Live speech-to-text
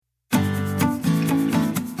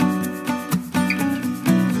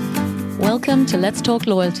Welcome to Let's Talk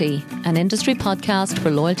Loyalty, an industry podcast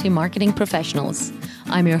for loyalty marketing professionals.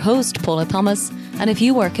 I'm your host, Paula Thomas, and if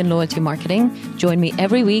you work in loyalty marketing, join me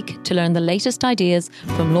every week to learn the latest ideas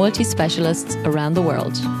from loyalty specialists around the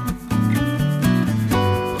world.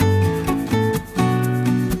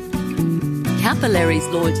 Capillary's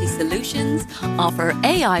Loyalty Solutions offer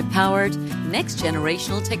AI-powered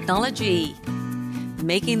next-generational technology,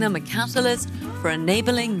 making them a catalyst for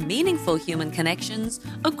enabling meaningful human connections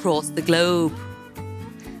across the globe.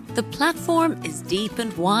 The platform is deep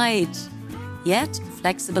and wide, yet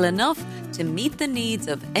flexible enough to meet the needs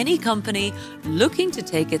of any company looking to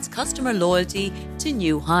take its customer loyalty to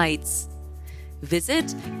new heights. Visit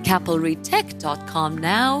capillarytech.com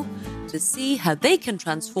now to see how they can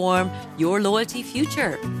transform your loyalty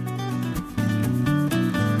future.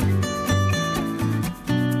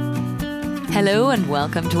 Hello and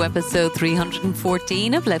welcome to episode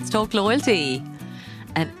 314 of Let's Talk Loyalty,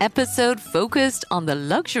 an episode focused on the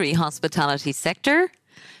luxury hospitality sector,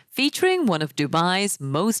 featuring one of Dubai's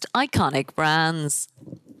most iconic brands.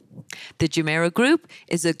 The Jumeirah Group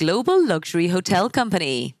is a global luxury hotel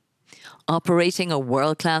company, operating a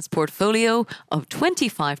world-class portfolio of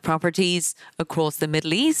 25 properties across the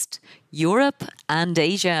Middle East, Europe and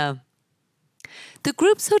Asia. The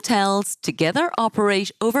group's hotels together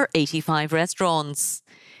operate over 85 restaurants,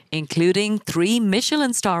 including 3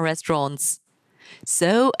 Michelin star restaurants.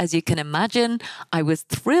 So, as you can imagine, I was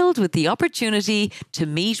thrilled with the opportunity to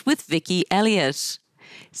meet with Vicky Elliott,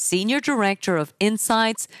 Senior Director of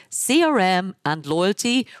Insights, CRM and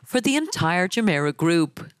Loyalty for the entire Jumeirah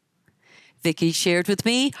Group. Vicky shared with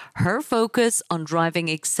me her focus on driving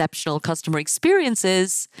exceptional customer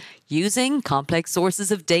experiences using complex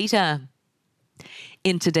sources of data.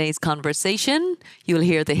 In today's conversation, you'll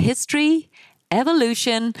hear the history,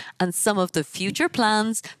 evolution, and some of the future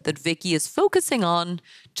plans that Vicky is focusing on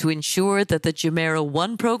to ensure that the Jumeirah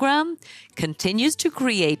One program continues to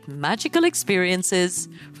create magical experiences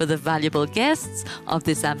for the valuable guests of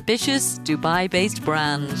this ambitious Dubai-based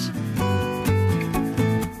brand.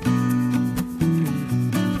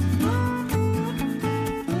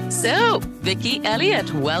 So, Vicky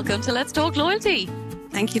Elliott, welcome to Let's Talk Loyalty.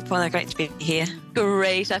 Thank you, Paula. Great to be here.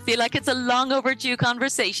 Great. I feel like it's a long overdue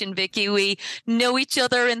conversation, Vicky. We know each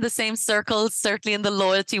other in the same circles, certainly in the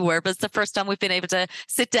loyalty world, but it's the first time we've been able to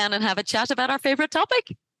sit down and have a chat about our favourite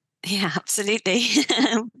topic. Yeah, absolutely.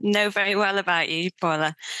 Know very well about you,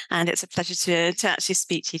 Paula, and it's a pleasure to actually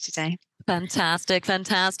speak to you today. Fantastic,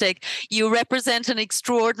 fantastic. You represent an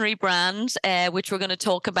extraordinary brand, which we're going to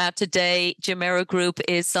talk about today. Jumeirah Group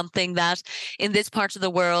is something that in this part of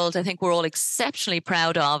the world, I think we're all exceptionally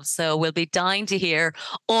proud of. So we'll be dying to hear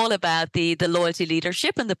all about the loyalty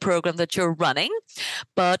leadership and the program that you're running.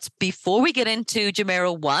 But before we get into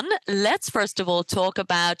Jumeirah One, let's first of all talk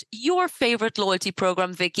about your favorite loyalty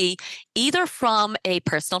program, Vicky, either from a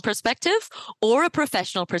personal perspective or a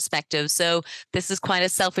professional perspective. So this is quite a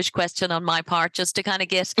selfish question on my part, just to kind of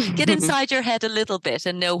get inside your head a little bit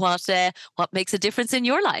and know what makes a difference in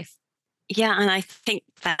your life. Yeah, and I think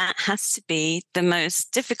that has to be the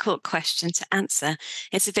most difficult question to answer.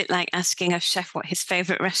 It's a bit like asking a chef what his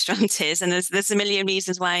favorite restaurant is, and there's a million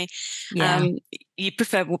reasons why you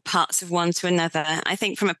prefer parts of one to another. I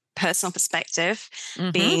think from a personal perspective,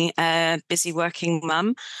 being a busy working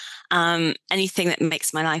mum, anything that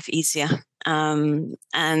makes my life easier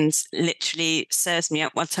and literally serves me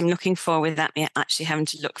up what I'm looking for without me actually having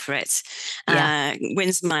to look for it,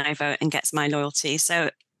 wins my vote and gets my loyalty. So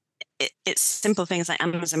it's simple things like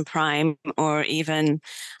Amazon Prime, or even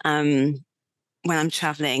when I'm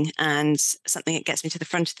traveling and something that gets me to the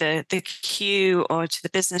front of the queue or to the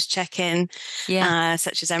business check-in,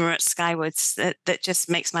 such as Emirates Skywards, that just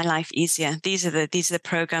makes my life easier. These are the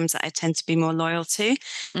programs that I tend to be more loyal to.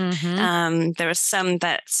 There are some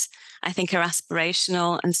that I think are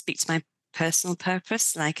aspirational and speak to my personal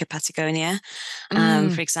purpose, like a Patagonia,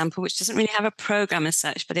 for example, which doesn't really have a program as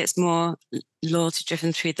such, but it's more loyalty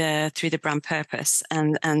driven through the brand purpose,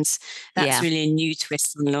 and that's really a new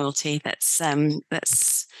twist on loyalty that's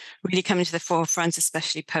really coming to the forefront,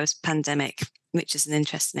 especially post pandemic, which is an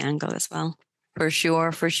interesting angle as well. For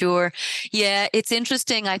sure. Yeah, it's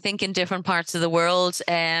interesting. I think in different parts of the world,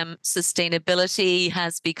 sustainability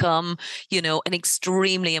has become, an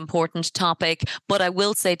extremely important topic. But I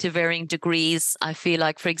will say to varying degrees, I feel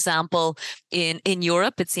like, for example, in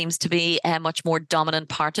Europe, it seems to be a much more dominant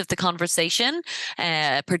part of the conversation,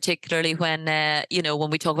 particularly when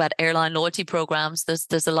we talk about airline loyalty programs,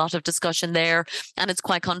 there's a lot of discussion there, and it's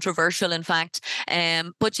quite controversial, in fact.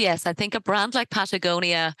 But yes, I think a brand like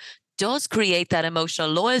Patagonia does create that emotional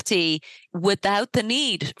loyalty without the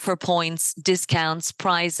need for points, discounts,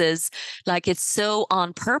 prizes. Like, it's so on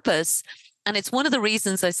purpose. And it's one of the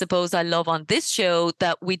reasons, I suppose, I love on this show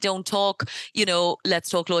that we don't talk, let's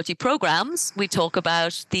talk loyalty programs. We talk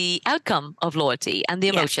about the outcome of loyalty and the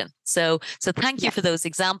emotion. Yeah. So thank you for those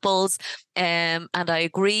examples. And I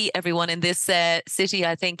agree, everyone in this city,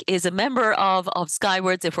 I think, is a member of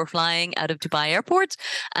Skywards if we're flying out of Dubai Airport.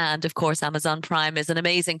 And of course, Amazon Prime is an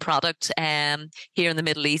amazing product here in the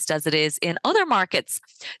Middle East, as it is in other markets.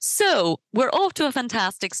 So we're off to a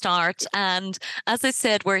fantastic start. And as I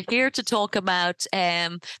said, we're here to talk about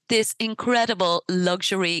this incredible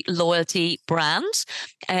luxury loyalty brand,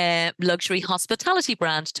 luxury hospitality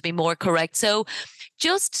brand, to be more correct. So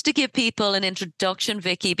just to give people an introduction,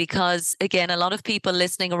 Vicky, because again, a lot of people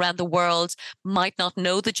listening around the world might not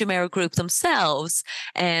know the Jumeirah Group themselves,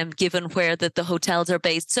 given where the hotels are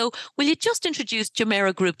based. So will you just introduce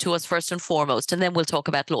Jumeirah Group to us first and foremost, and then we'll talk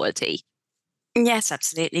about loyalty? Yes,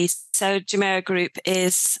 absolutely. So Jumeirah Group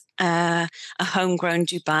is a homegrown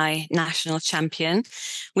Dubai national champion.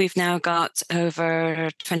 We've now got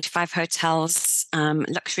over 25 hotels,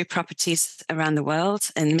 luxury properties around the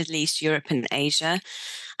world in the Middle East, Europe, and Asia.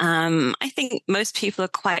 I think most people are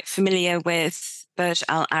quite familiar with Burj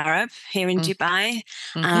Al Arab here in Dubai.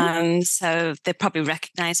 So they probably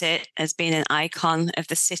recognize it as being an icon of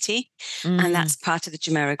the city. And that's part of the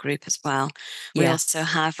Jumeirah Group as well. We also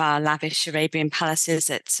have our lavish Arabian palaces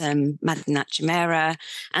at Madinat Jumeirah.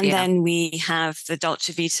 And then we have the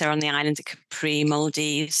Dolce Vita on the island of Capri,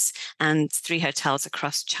 Maldives, and 3 hotels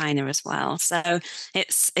across China as well. So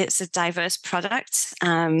it's a diverse product.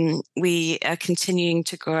 We are continuing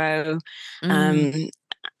to grow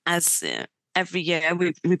as every year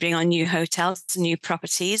we bring on new hotels, new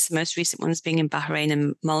properties, the most recent ones being in Bahrain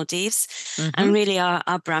and Maldives. And really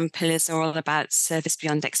our brand pillars are all about service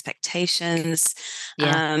beyond expectations,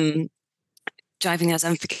 driving those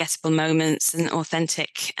unforgettable moments and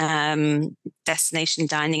authentic destination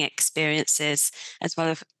dining experiences, as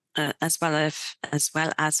well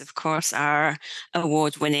as of course our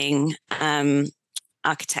award-winning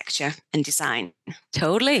architecture and design.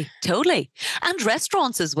 Totally. And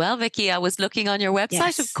restaurants as well, Vicky. I was looking on your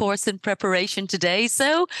website, of course, in preparation today.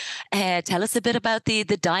 So tell us a bit about the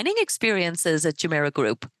dining experiences at Jumeirah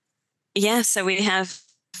Group. Yeah, so we have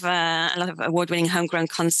a lot of award-winning homegrown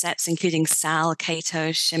concepts, including Sal,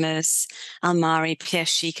 Cato, Shimmers, Almari, Pierre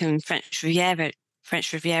Chic, and French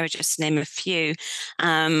Riviera, just to name a few.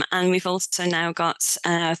 And we've also now got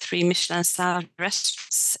 3 Michelin-star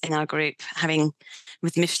restaurants in our group,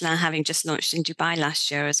 with Michelin having just launched in Dubai last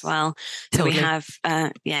year as well. So we have Al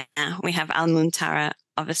Muntara,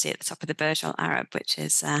 obviously at the top of the Burj Al Arab, which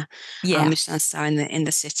is our Michelin star in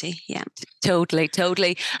the city. Yeah.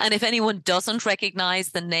 Totally. And if anyone doesn't recognize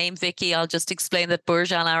the name, Vicky, I'll just explain that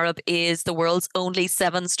Burj Al Arab is the world's only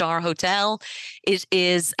 7-star hotel. It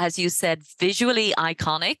is, as you said, visually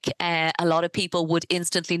iconic. A lot of people would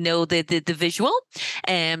instantly know the visual.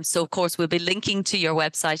 So of course we'll be linking to your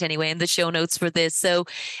website anyway in the show notes for this. So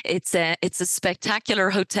it's a spectacular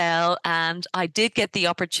hotel, and I did get the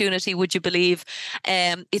opportunity, would you believe?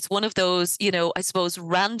 It's one of those, I suppose,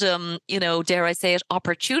 random, dare I say it,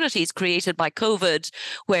 opportunities created by COVID,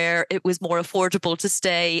 where it was more affordable to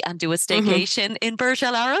stay and do a staycation in Burj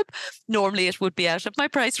Al Arab. Normally it would be out of my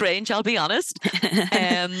price range, I'll be honest.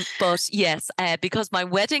 But yes, because my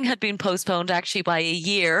wedding had been postponed actually by a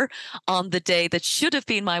year, on the day that should have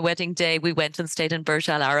been my wedding day, we went and stayed in Burj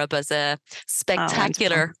Al Arab as a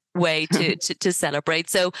spectacular way to celebrate.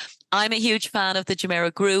 So I'm a huge fan of the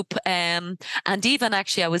Jumeirah Group. And even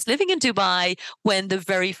actually, I was living in Dubai when the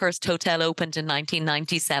very first hotel opened in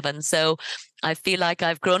 1997. So I feel like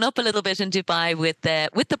I've grown up a little bit in Dubai with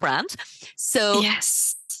the brand. So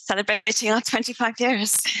yes, celebrating our 25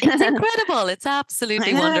 years. It's incredible. It's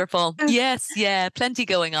absolutely wonderful. Yes, plenty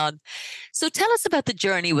going on. So tell us about the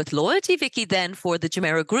journey with loyalty, Vicky, then, for the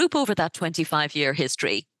Jumeirah Group over that 25-year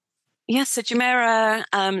history. Yes, so Jumeirah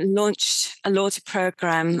launched a loyalty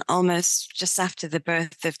program almost just after the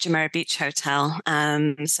birth of Jumeirah Beach Hotel.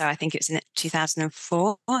 So I think it was in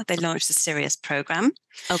 2004, they launched the Sirius program.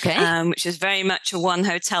 Okay. Which is very much a one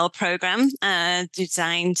hotel program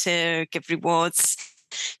designed to give rewards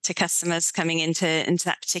to customers coming into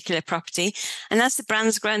that particular property. And as the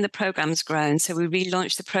brand's grown, the program's grown. So we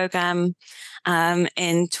relaunched the program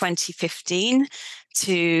in 2015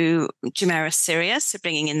 to Jumeirah Sirius, so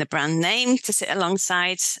bringing in the brand name to sit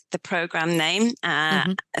alongside the program name,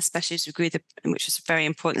 especially as we grew which was very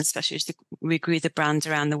important, especially as we grew the brand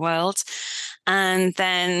around the world. And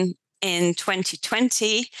then in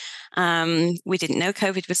 2020, we didn't know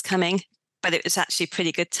COVID was coming. but it was actually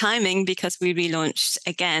pretty good timing because we relaunched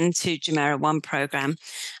again to Jumeirah One program.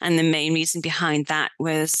 And the main reason behind that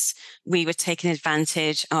was we were taking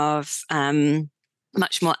advantage of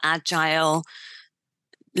much more agile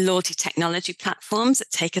loyalty technology platforms that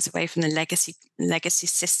take us away from the legacy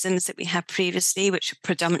systems that we had previously, which were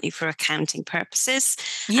predominantly for accounting purposes,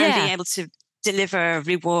 and being able to deliver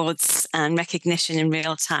rewards and recognition in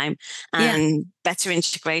real time and better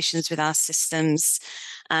integrations with our systems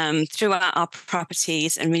throughout our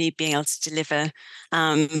properties, and really being able to deliver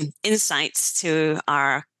insights to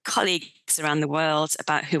our colleagues around the world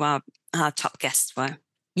about who our top guests were.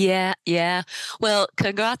 Yeah, yeah. Well,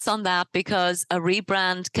 congrats on that, because a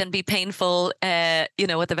rebrand can be painful, at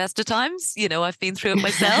the best of times. I've been through it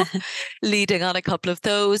myself, leading on a couple of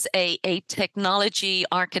those, a technology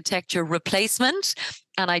architecture replacement.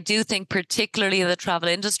 And I do think particularly in the travel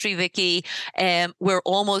industry, Vicky, we're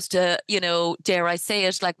almost, dare I say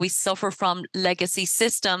it, like we suffer from legacy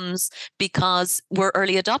systems because we're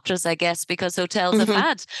early adopters, I guess, because hotels have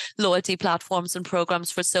had loyalty platforms and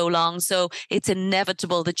programs for so long. So it's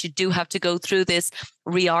inevitable that you do have to go through this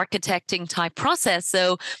re-architecting type process.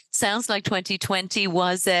 So sounds like 2020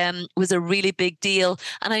 was a really big deal.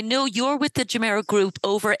 And I know you're with the Jumeirah Group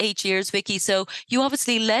over 8 years, Vicky. So you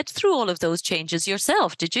obviously led through all of those changes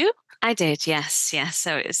yourself, did you? I did, yes.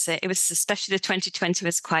 So it was especially the 2020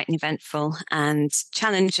 was quite an eventful and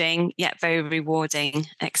challenging, yet very rewarding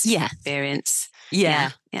experience. Yeah.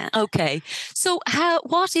 Okay. So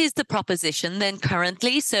what is the proposition then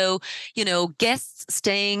currently? So, guests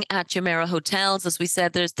staying at Jumeirah hotels, as we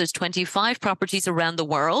said, there's 25 properties around the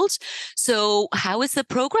world. So how is the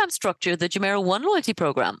program structure, the Jumeirah One loyalty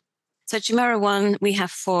program? So Jumeirah One, we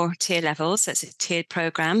have 4 tier levels. So it's a tiered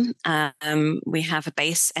program. We have a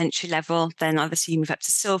base entry level, then obviously you move up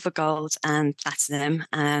to silver, gold, and platinum,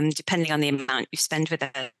 depending on the amount you spend with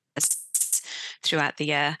us throughout the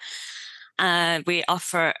year. We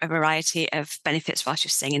offer a variety of benefits whilst you're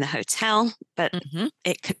staying in the hotel, but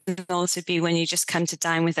it can also be when you just come to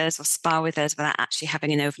dine with us or spa with us without actually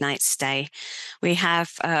having an overnight stay. We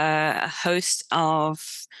have a host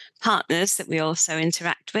of partners that we also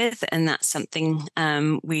interact with, and that's something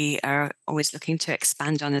we are always looking to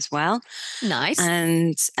expand on as well. Nice.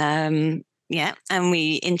 And and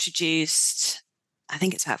we introduced, I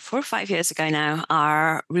think it's about 4 or 5 years ago now,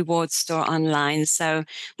 our reward store online. So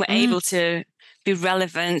we're able to be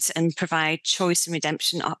relevant and provide choice and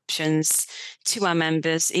redemption options to our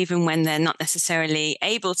members, even when they're not necessarily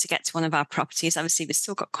able to get to one of our properties. Obviously, we've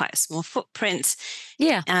still got quite a small footprint.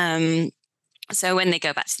 Yeah. So when they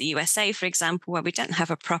go back to the USA, for example, where we don't have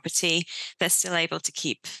a property, they're still able to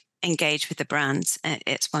keep engaged with the brand.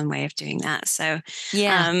 It's one way of doing that. So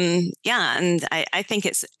and I think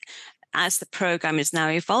it's, as the program is now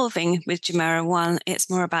evolving with Jumeirah One, it's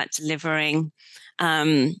more about delivering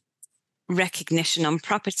recognition on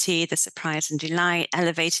property, the surprise and delight,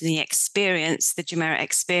 elevating the experience, the Jumeirah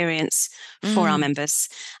experience for our members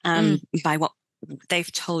by what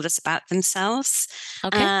they've told us about themselves.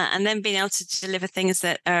 And then being able to deliver things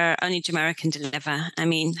that only Jumeirah can deliver. I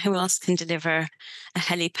mean, who else can deliver a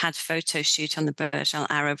helipad photo shoot on the Burj Al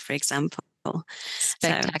Arab, for example?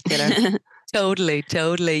 Spectacular.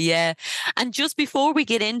 Totally. Yeah. And just before we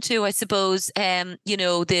get into, I suppose,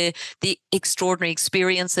 the extraordinary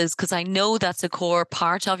experiences, because I know that's a core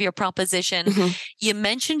part of your proposition. You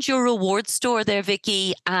mentioned your reward store there,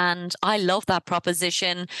 Vicky, and I love that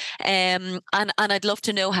proposition. And I'd love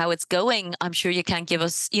to know how it's going. I'm sure you can't give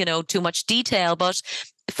us, too much detail, but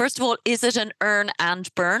first of all, is it an earn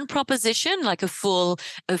and burn proposition, like a full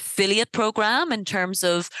affiliate program in terms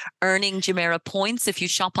of earning Jumeirah points if you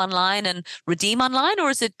shop online and redeem online, or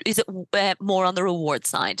is it more on the reward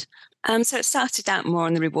side? So it started out more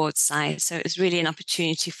on the reward side. So it was really an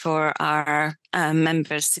opportunity for our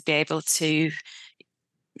members to be able to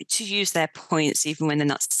use their points even when they're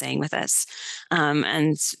not staying with us,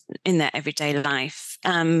 and in their everyday life.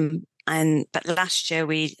 But last year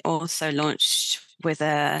we also launched with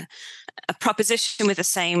a proposition with the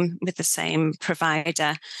same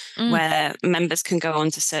provider, where members can go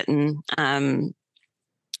on to certain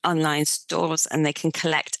online stores and they can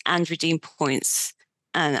collect and redeem points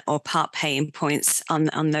or part pay in points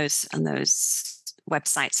on those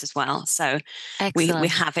websites as well. So we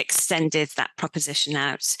have extended that proposition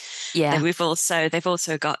out. They've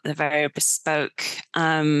also got the very bespoke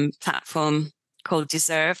platform called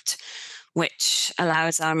Deserved, which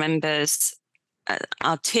allows our members,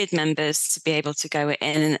 our tiered members, to be able to go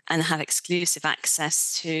in and have exclusive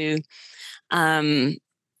access to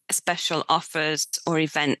special offers or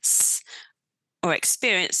events or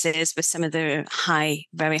experiences with some of the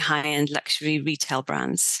very high-end luxury retail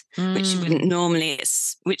brands, which you wouldn't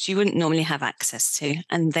normally have access to,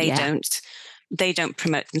 and they don't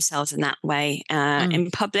promote themselves in that way in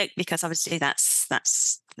public, because obviously that's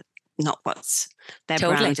not what their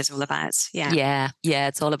brand is all about. Yeah,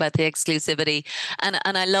 it's all about the exclusivity, and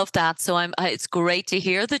I love that. So it's great to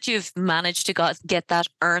hear that you've managed to get that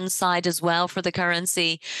earn side as well for the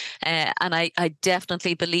currency, and I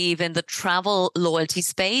definitely believe in the travel loyalty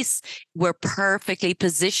space. We're perfectly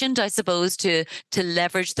positioned, I suppose, to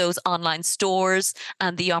leverage those online stores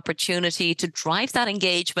and the opportunity to drive that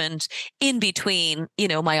engagement in between,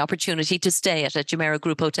 my opportunity to stay at a Jumeirah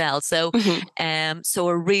Group hotel. So, so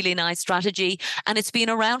a really nice strategy. And it's been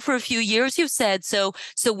around for a few years, you've said. So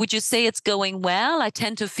would you say it's going well? I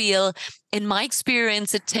tend to feel, in my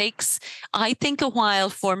experience, it takes, I think, a while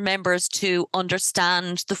for members to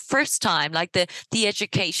understand the first time, like the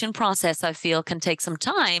education process, I feel, can take some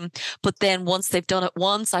time. But then once they've done it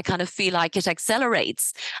once, I kind of feel like it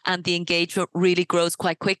accelerates and the engagement really grows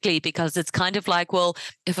quite quickly, because it's kind of like, well,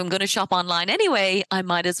 if I'm going to shop online anyway, I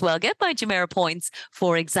might as well get my Jumeirah points,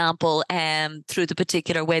 for example, through the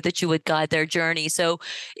particular way that you would guide their journey. So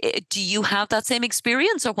do you have that same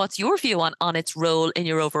experience, or what's your view on its role in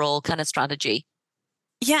your overall kind of strategy?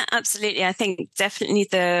 Yeah, absolutely. I think definitely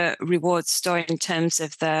the reward story in terms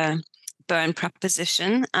of the burn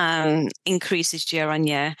proposition increases year on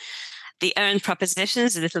year. The earn proposition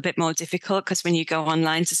is a little bit more difficult, because when you go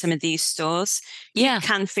online to some of these stores, you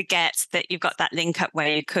can forget that you've got that link up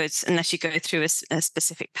where you could, unless you go through a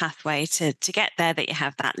specific pathway to get there, that you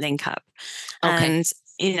have that link up. And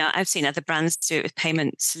I've seen other brands do it with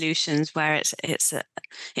payment solutions where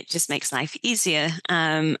it just makes life easier,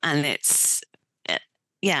 and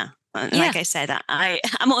like I said,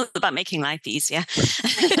 I'm all about making life easier.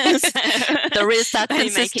 There is that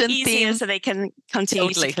consistent make it easier theme, so they can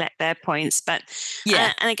continue to collect their points. But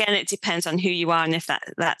and again, it depends on who you are and if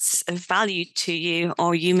that's of value to you,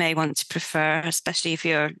 or you may want to prefer, especially if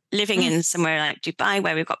you're living in somewhere like Dubai,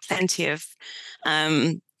 where we've got plenty of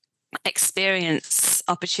experience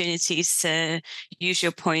opportunities to use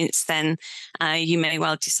your points, then you may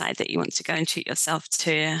well decide that you want to go and treat yourself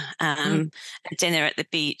to a dinner at the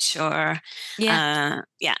beach, or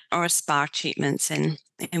or a spa treatment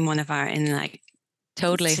in one of our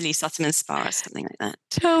Tilly Sottoman Spa or something like that.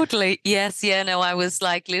 Totally. Yes. Yeah. No, I was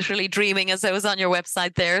like literally dreaming as I was on your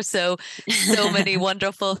website there. So many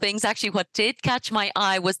wonderful things. Actually, what did catch my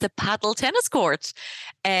eye was the paddle tennis court.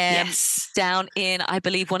 Down in, I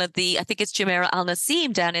believe, I think it's Jumeirah Al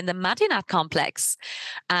Naseem down in the Madinat complex.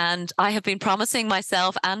 And I have been promising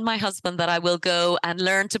myself and my husband that I will go and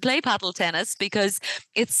learn to play paddle tennis, because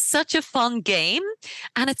it's such a fun game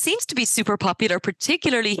and it seems to be super popular,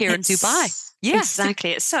 particularly here in Dubai. Yes,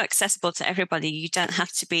 exactly. It's so accessible to everybody. You don't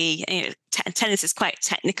have to be, tennis is quite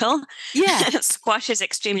technical. Yeah. Squash is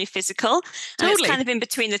extremely physical. Totally. And it's kind of in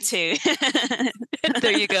between the two.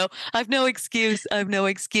 There you go. I've no excuse.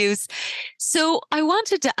 So I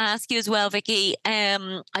wanted to ask you as well, Vicky,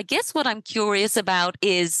 I guess what I'm curious about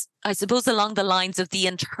is, I suppose, along the lines of the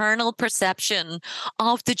internal perception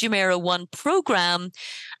of the Jumeirah One program.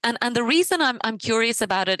 And the reason I'm curious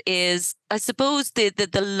about it is, I suppose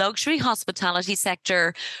the luxury hospitality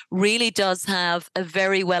sector really does have a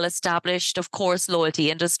very well established, of course, loyalty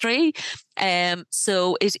industry.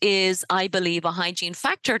 So it is, I believe, a hygiene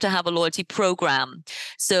factor to have a loyalty program.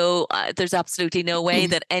 So there's absolutely no way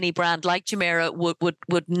that any brand like Jumeirah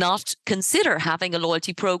would not consider having a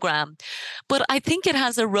loyalty program. But I think it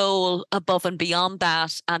has a role above and beyond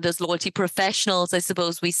that. And as loyalty professionals, I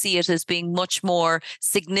suppose we see it as being much more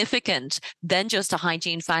significant than just a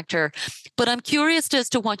hygiene factor. But I'm curious as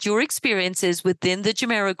to what your experience is within the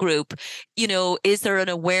Jumeirah Group. Is there an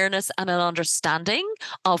awareness and an understanding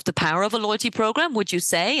of the power of a loyalty program, would you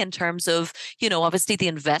say, in terms of, obviously the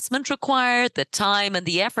investment required, the time and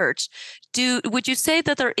the effort? Would you say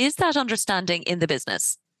that there is that understanding in the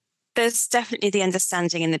business? There's definitely the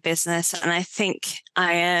understanding in the business. And I think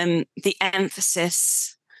the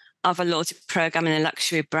emphasis of a loyalty program in a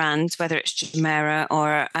luxury brand, whether it's Jumeirah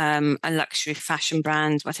or a luxury fashion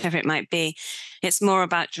brand, whatever it might be, it's more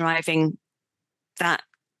about driving that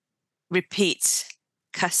repeat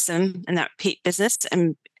custom and that repeat business,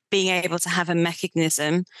 and being able to have a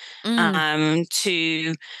mechanism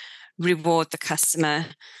to reward the customer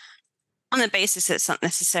on a basis that's not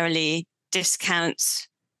necessarily discounts.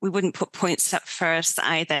 We wouldn't put points up first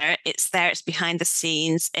either. It's there, it's behind the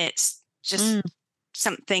scenes. It's just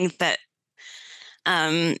something that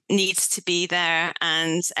needs to be there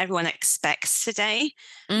and everyone expects today.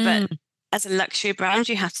 But as a luxury brand,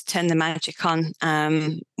 you have to turn the magic on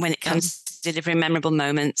when it comes delivering memorable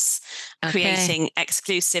moments, creating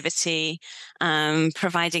exclusivity,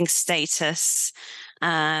 providing status,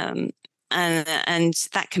 and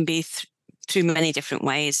that can be through many different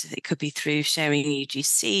ways. It could be through sharing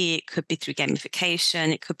UGC, it could be through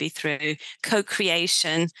gamification, it could be through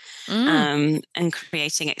co-creation, and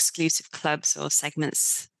creating exclusive clubs or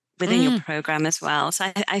segments within your program as well.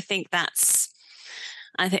 So I think that's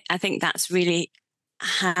really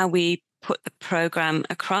how we put the program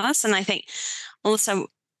across. And I think also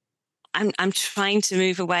I'm trying to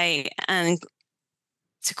move away and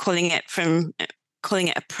to calling it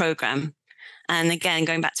a program. And again,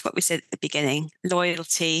 going back to what we said at the beginning,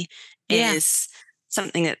 loyalty is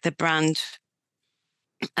something that the brand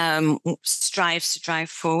strives to drive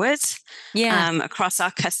forward across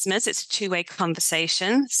our customers. It's a two-way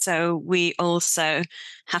conversation. So we also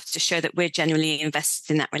have to show that we're genuinely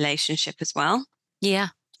invested in that relationship as well.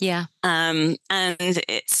 And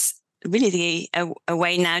it's really a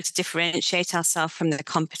way now to differentiate ourselves from the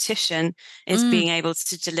competition is being able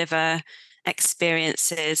to deliver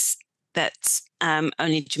experiences that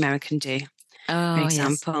only Jumeirah can do, for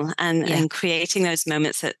example, and creating those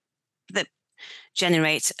moments that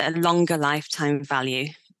generate a longer lifetime value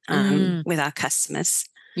with our customers.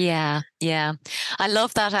 Yeah. I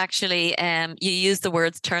love that actually. You use the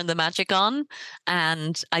words turn the magic on.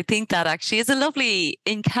 And I think that actually is a lovely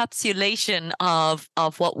encapsulation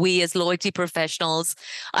of what we as loyalty professionals,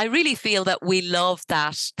 I really feel that we love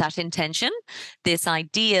that intention, this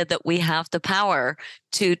idea that we have the power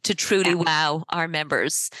to truly wow our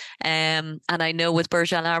members. And I know with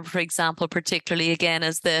Burj Al Arab, for example, particularly again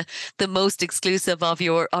as the most exclusive of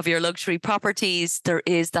your luxury properties, there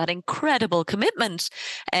is that incredible commitment.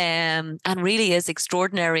 And really is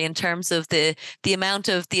extraordinary in terms of the amount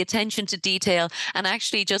of the attention to detail. And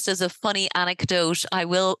actually, just as a funny anecdote, I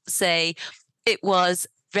will say it was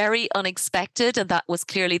very unexpected, and that was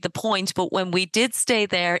clearly the point. But when we did stay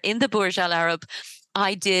there in the Burj Al Arab,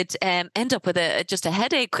 I did end up with just a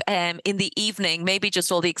headache in the evening. Maybe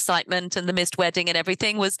just all the excitement and the missed wedding and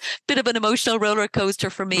everything was a bit of an emotional roller coaster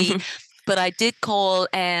for me. But I did call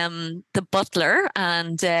the butler,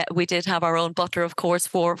 and we did have our own butler, of course,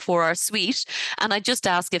 for our suite. And I just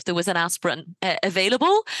asked if there was an aspirin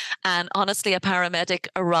available. And honestly, a paramedic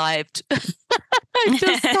arrived. I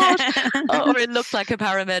just thought, or it looked like a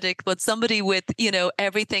paramedic, but somebody with,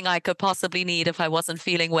 everything I could possibly need if I wasn't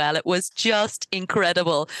feeling well. It was just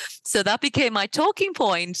incredible. So that became my talking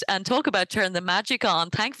point, and talk about turn the magic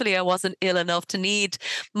on. Thankfully, I wasn't ill enough to need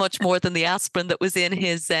much more than the aspirin that was in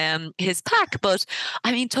his pack. But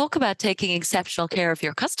I mean, talk about taking exceptional care of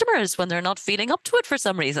your customers when they're not feeling up to it for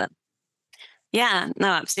some reason. Yeah, no,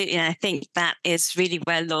 absolutely. And I think that is really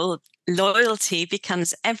where loyalty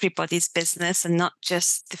becomes everybody's business and not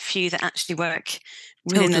just the few that actually work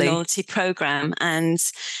within the loyalty program. And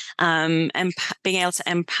being able to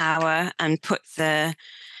empower and put the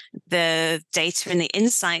data and the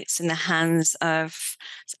insights in the hands of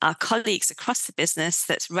our colleagues across the business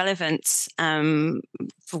that's relevant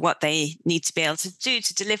for what they need to be able to do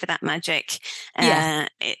to deliver that magic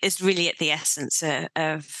is really at the essence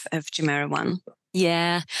of Jumeirah One.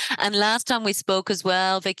 Yeah. And last time we spoke as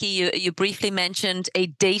well, Vicky, you briefly mentioned a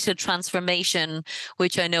data transformation,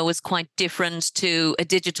 which I know is quite different to a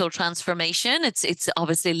digital transformation. It's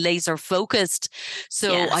obviously laser focused.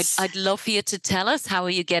 So yes. I'd love for you to tell us, how are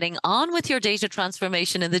you getting on with your data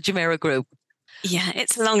transformation in the Jumeirah Group? Yeah,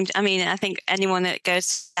 it's I think anyone that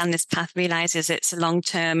goes down this path realizes it's a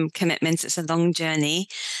long-term commitment. It's a long journey.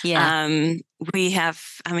 Yeah.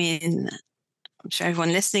 I'm sure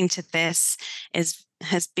everyone listening to this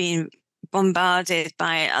has been bombarded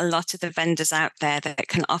by a lot of the vendors out there that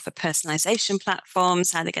can offer personalization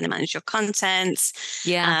platforms, how they're going to manage your content,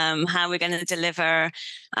 how we're going to deliver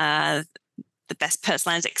the best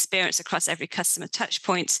personalized experience across every customer touch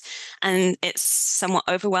point. And it's somewhat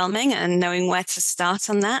overwhelming, and knowing where to start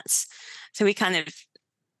on that. So we kind of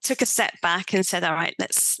took a step back and said, all right,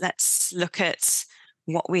 let's look at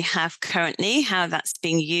what we have currently, how that's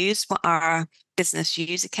being used, what our business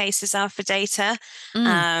user cases are for data,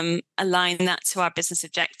 align that to our business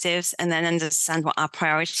objectives, and then understand what our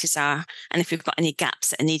priorities are and if we've got any gaps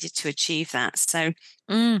that are needed to achieve that. So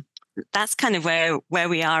that's kind of where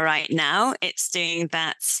we are right now. It's doing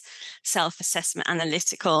that self-assessment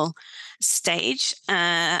analytical stage.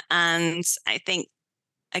 And I think,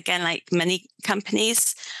 again, like many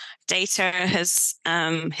companies, data has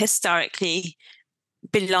historically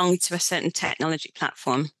belonged to a certain technology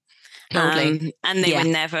platform. Totally. And they were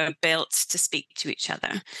never built to speak to each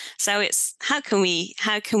other. So it's how can we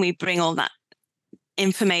bring all that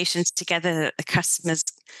information together that the customers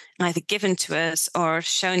either given to us or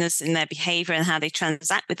shown us in their behavior and how they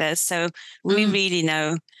transact with us. So we really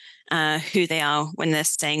know who they are when they're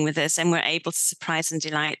staying with us, and we're able to surprise and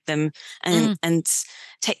delight them and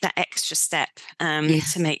take that extra step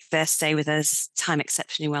to make their stay with us time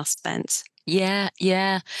exceptionally well spent. Yeah.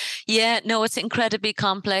 No, it's incredibly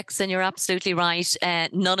complex, and you're absolutely right.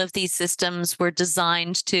 None of these systems were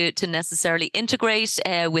designed to necessarily integrate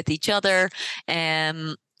with each other.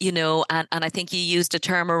 And I think you used a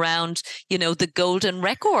term around, the golden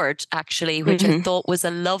record, actually, which I thought was a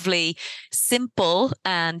lovely, simple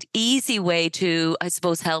and easy way to, I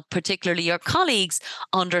suppose, help particularly your colleagues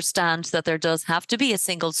understand that there does have to be a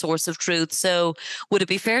single source of truth. So would it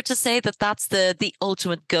be fair to say that that's the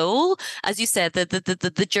ultimate goal? As you said,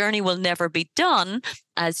 the journey will never be done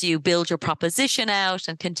as you build your proposition out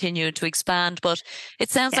and continue to expand. But it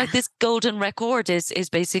sounds like this golden record is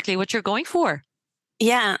basically what you're going for.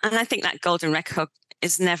 Yeah, and I think that golden record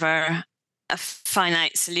is never a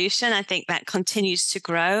finite solution. I think that continues to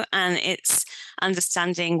grow, and it's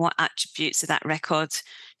understanding what attributes of that record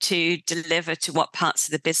to deliver to what parts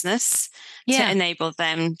of the business to enable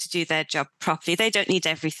them to do their job properly. They don't need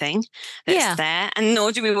everything that's there, and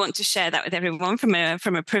nor do we want to share that with everyone from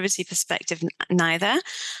a privacy perspective, neither.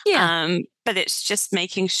 But it's just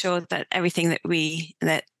making sure that everything that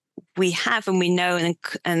we have and we know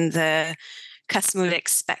and the customer would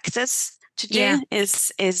expect us to do is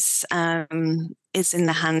in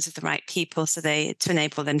the hands of the right people, so to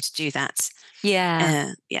enable them to do that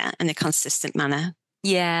in a consistent manner.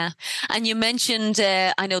 Yeah. And you mentioned,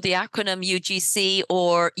 I know the acronym UGC,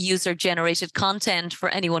 or user generated content, for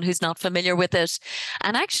anyone who's not familiar with it.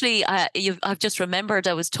 And actually, I've just remembered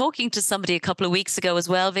I was talking to somebody a couple of weeks ago as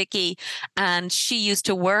well, Vicky, and she used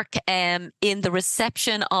to work in the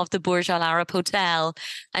reception of the Burj Al Arab Hotel.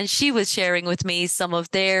 And she was sharing with me some of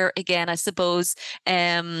their, again, I suppose,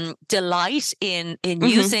 delight in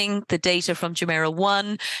using the data from Jumeirah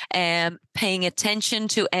One, paying attention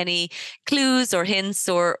to any clues or hints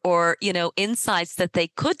or insights that they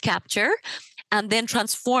could capture, and then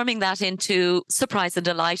transforming that into surprise and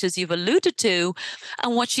delight, as you've alluded to.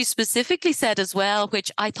 And what she specifically said as well, which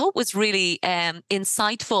I thought was really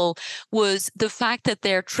insightful, was the fact that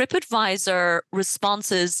their TripAdvisor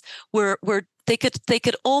responses were they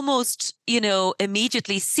could almost,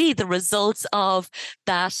 immediately see the results of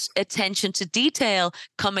that attention to detail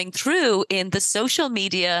coming through in the social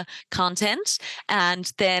media content,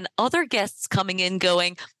 and then other guests coming in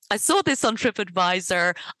going, I saw this on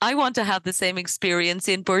TripAdvisor. I want to have the same experience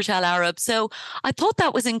in Burj Al Arab. So I thought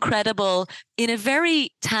that was incredible in a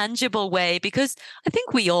very tangible way, because I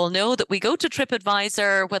think we all know that we go to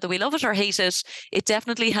TripAdvisor, whether we love it or hate it, it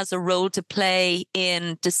definitely has a role to play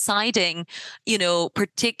in deciding,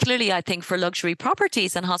 particularly I think for luxury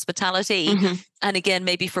properties and hospitality. And again,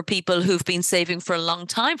 maybe for people who've been saving for a long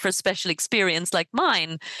time for a special experience like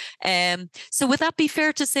mine. So would that be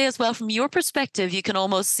fair to say as well, from your perspective, you can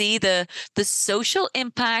almost see the social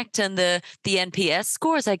impact and the NPS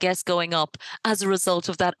scores, I guess, going up as a result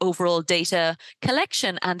of that overall data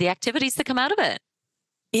collection and the activities that come out of it?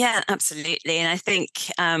 Yeah, absolutely. And I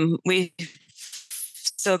think we've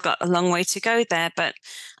still got a long way to go there, but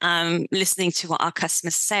listening to what our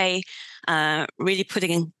customers say, really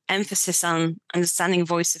putting emphasis on understanding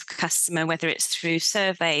voice of customer, whether it's through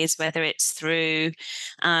surveys, whether it's through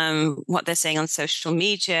what they're saying on social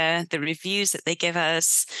media, the reviews that they give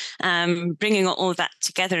us, bringing all that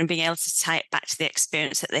together and being able to tie it back to the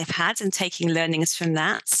experience that they've had and taking learnings from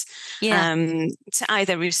that to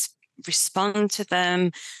either respond to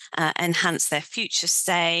them, enhance their future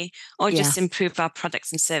stay, or just improve our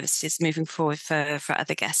products and services moving forward for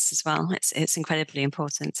other guests as well. It's incredibly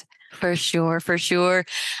important. For sure.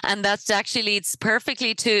 And that actually leads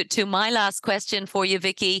perfectly to my last question for you,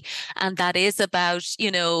 Vicky. And that is about,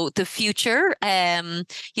 the future,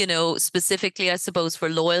 specifically, I suppose, for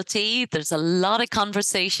loyalty. There's a lot of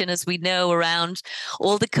conversation, as we know, around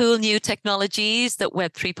all the cool new technologies that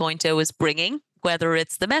Web 3.0 is bringing, whether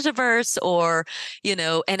it's the metaverse or,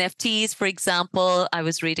 NFTs, for example. I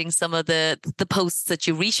was reading some of the posts that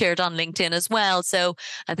you reshared on LinkedIn as well. So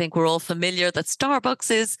I think we're all familiar that Starbucks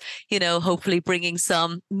is, hopefully bringing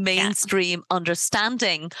some mainstream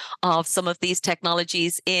understanding of some of these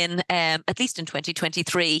technologies in, at least in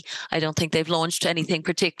 2023. I don't think they've launched anything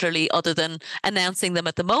particularly other than announcing them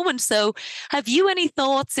at the moment. So have you any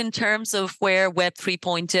thoughts in terms of where Web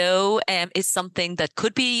 3.0 is something that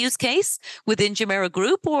could be a use case within Jumeirah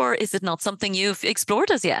Group, or is it not something you've explored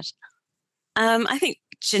as yet? I think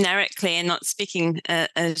generically, and not speaking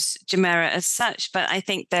as Jumeirah as such, but I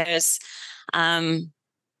think there's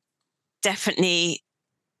definitely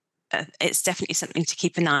something to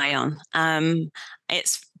keep an eye on.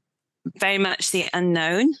 It's very much the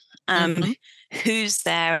unknown. Who's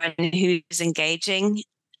there and who's engaging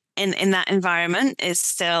in that environment is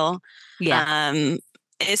still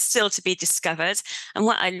to be discovered. And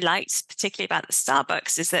what I liked particularly about the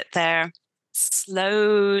Starbucks is that they're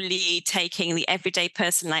slowly taking the everyday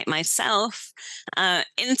person like myself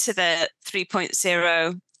into the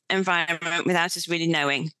 3.0 environment without us really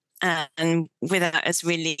knowing, and without us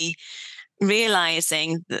really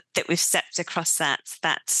realizing that we've stepped across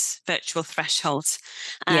that virtual threshold.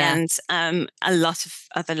 And a lot of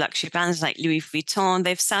other luxury brands like Louis Vuitton,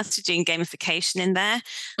 they've started doing gamification in there.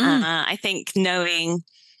 I think knowing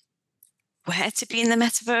where to be in the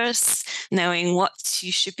metaverse, knowing what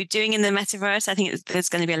you should be doing in the metaverse, I think there's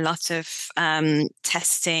going to be a lot of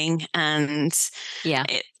testing, and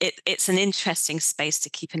it's an interesting space to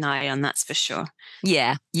keep an eye on, that's for sure.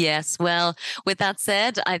 Yeah, yes. Well, with that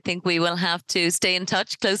said, I think we will have to stay in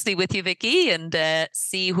touch closely with you, Vicky, and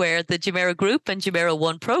see where the Jumeirah Group and Jumeirah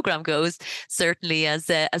One program goes, certainly as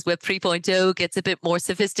Web 3.0 gets a bit more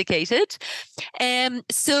sophisticated.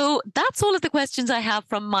 So that's all of the questions I have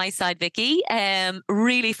from my side, Vicky.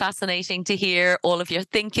 Really fascinating to hear all of your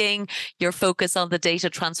thinking, your focus on the data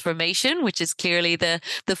transformation, which is clearly the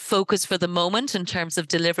focus for the moment in terms of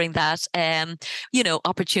delivering that,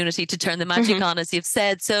 opportunity to turn the magic on, as you've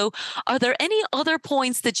said. So are there any other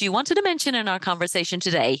points that you wanted to mention in our conversation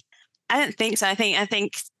today? I don't think so. I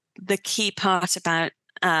think the key part about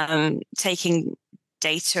taking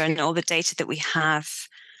data and all the data that we have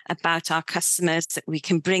about our customers that we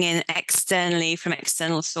can bring in externally from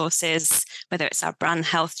external sources, whether it's our brand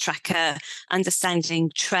health tracker,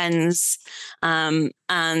 understanding trends, and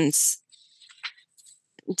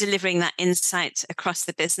delivering that insight across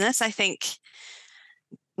the business. I think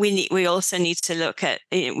we also need to look at,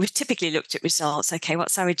 we've typically looked at results. Okay,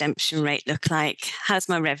 what's our redemption rate look like? How's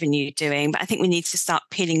my revenue doing? But I think we need to start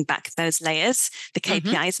peeling back those layers. The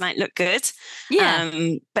KPIs might look good,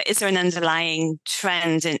 but is there an underlying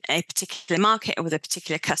trend in a particular market or with a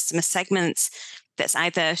particular customer segment that's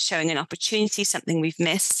either showing an opportunity, something we've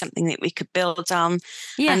missed, something that we could build on?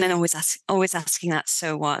 And then always asking that,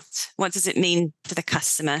 so what? What does it mean for the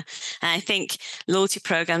customer? And I think loyalty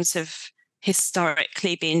programs have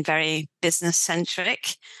historically been very business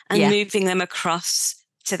centric, and moving them across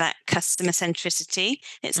to that customer centricity,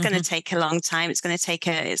 it's going to take a long time. It's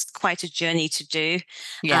quite a journey to do.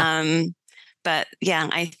 But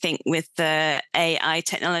I think with the AI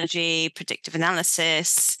technology, predictive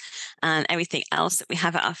analysis, and everything else that we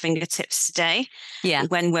have at our fingertips today,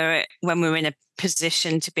 when we're in a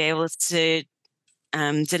position to be able to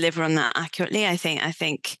deliver on that accurately, I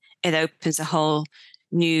think it opens a whole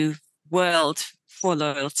new world for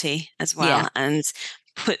loyalty as well, and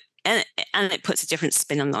it puts a different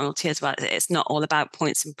spin on loyalty as well. It's not all about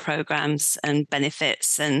points and programs and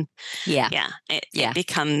benefits, and it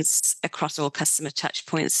becomes across all customer touch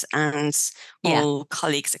points and all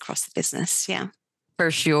colleagues across the business. For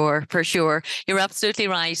sure. You're absolutely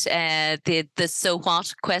right. The so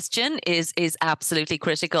what question is absolutely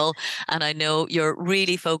critical. And I know you're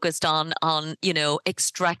really focused on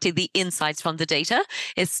extracting the insights from the data.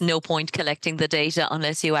 It's no point collecting the data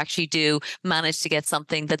unless you actually do manage to get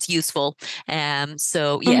something that's useful.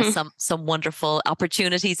 Some wonderful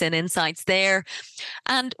opportunities and insights there.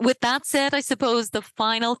 And with that said, I suppose the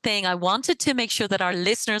final thing I wanted to make sure that our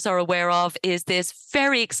listeners are aware of is this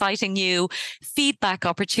very exciting new feedback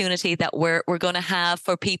opportunity that we're going to have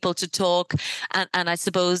for people to talk and I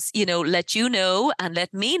suppose let you know and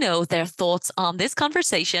let me know their thoughts on this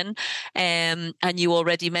conversation, and you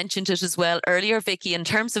already mentioned it as well earlier, Vicky, in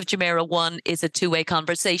terms of Jumeirah One is a two-way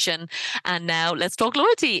conversation, and now Let's Talk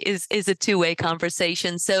Loyalty is a two-way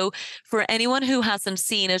conversation. So for anyone who hasn't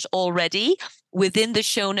seen it already, within the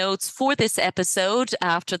show notes for this episode,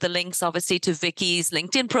 after the links obviously to Vicky's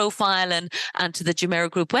LinkedIn profile and to the Jumeirah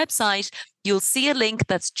Group website, you'll see a link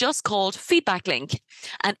that's just called Feedback Link.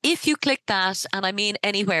 And if you click that, and I mean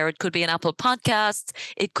anywhere, it could be in Apple Podcasts,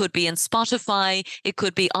 it could be in Spotify, it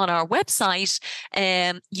could be on our website,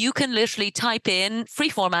 you can literally type in free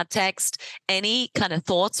format text, any kind of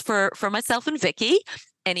thoughts for myself and Vicky,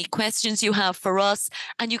 any questions you have for us,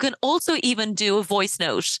 and you can also even do a voice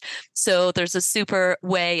note. So there's a super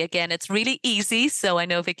way. Again, it's really easy. So I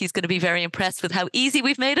know Vicky's going to be very impressed with how easy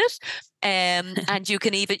we've made it. And you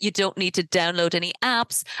don't need to download any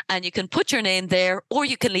apps, and you can put your name there, or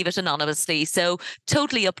you can leave it anonymously. So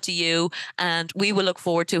totally up to you. And we will look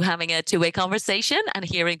forward to having a two-way conversation and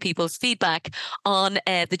hearing people's feedback on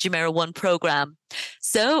the Jumeirah One program.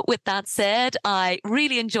 So with that said, I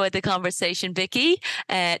really enjoyed the conversation, Vicky.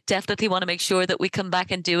 Definitely want to make sure that we come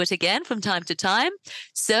back and do it again from time to time.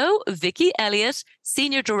 So Vicky Elliott,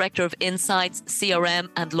 Senior Director of Insights, CRM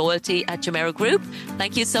and Loyalty at Jumeirah Group.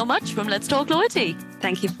 Thank you so much from Let's Talk Loyalty.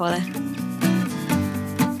 Thank you, Paula.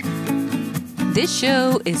 This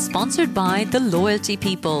show is sponsored by The Loyalty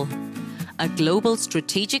People, a global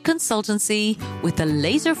strategic consultancy with a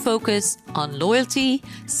laser focus on loyalty,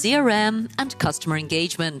 CRM, and customer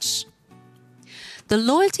engagement. The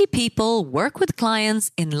Loyalty People work with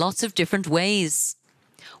clients in lots of different ways,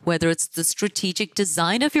 whether it's the strategic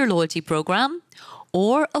design of your loyalty program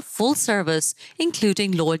or a full service,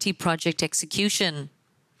 including loyalty project execution.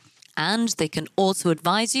 And they can also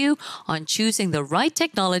advise you on choosing the right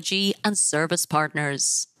technology and service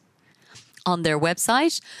partners. On their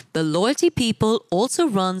website, The Loyalty People also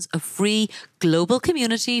runs a free global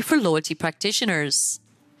community for loyalty practitioners.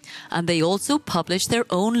 And they also publish their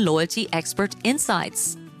own loyalty expert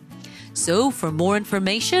insights. So for more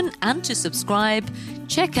information and to subscribe,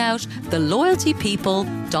 check out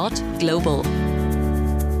theloyaltypeople.global.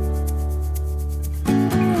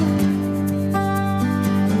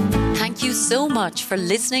 Thank you so much for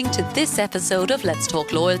listening to this episode of Let's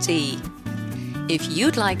Talk Loyalty. If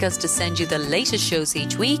you'd like us to send you the latest shows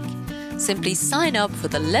each week, simply sign up for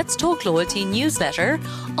the Let's Talk Loyalty newsletter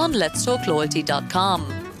on letstalkloyalty.com,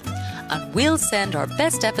 and we'll send our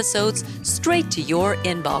best episodes straight to your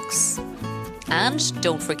inbox. And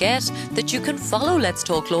don't forget that you can follow Let's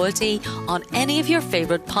Talk Loyalty on any of your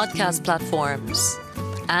favorite podcast platforms.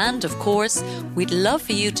 And of course, we'd love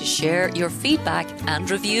for you to share your feedback and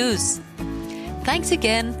reviews. Thanks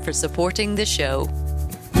again for supporting the show.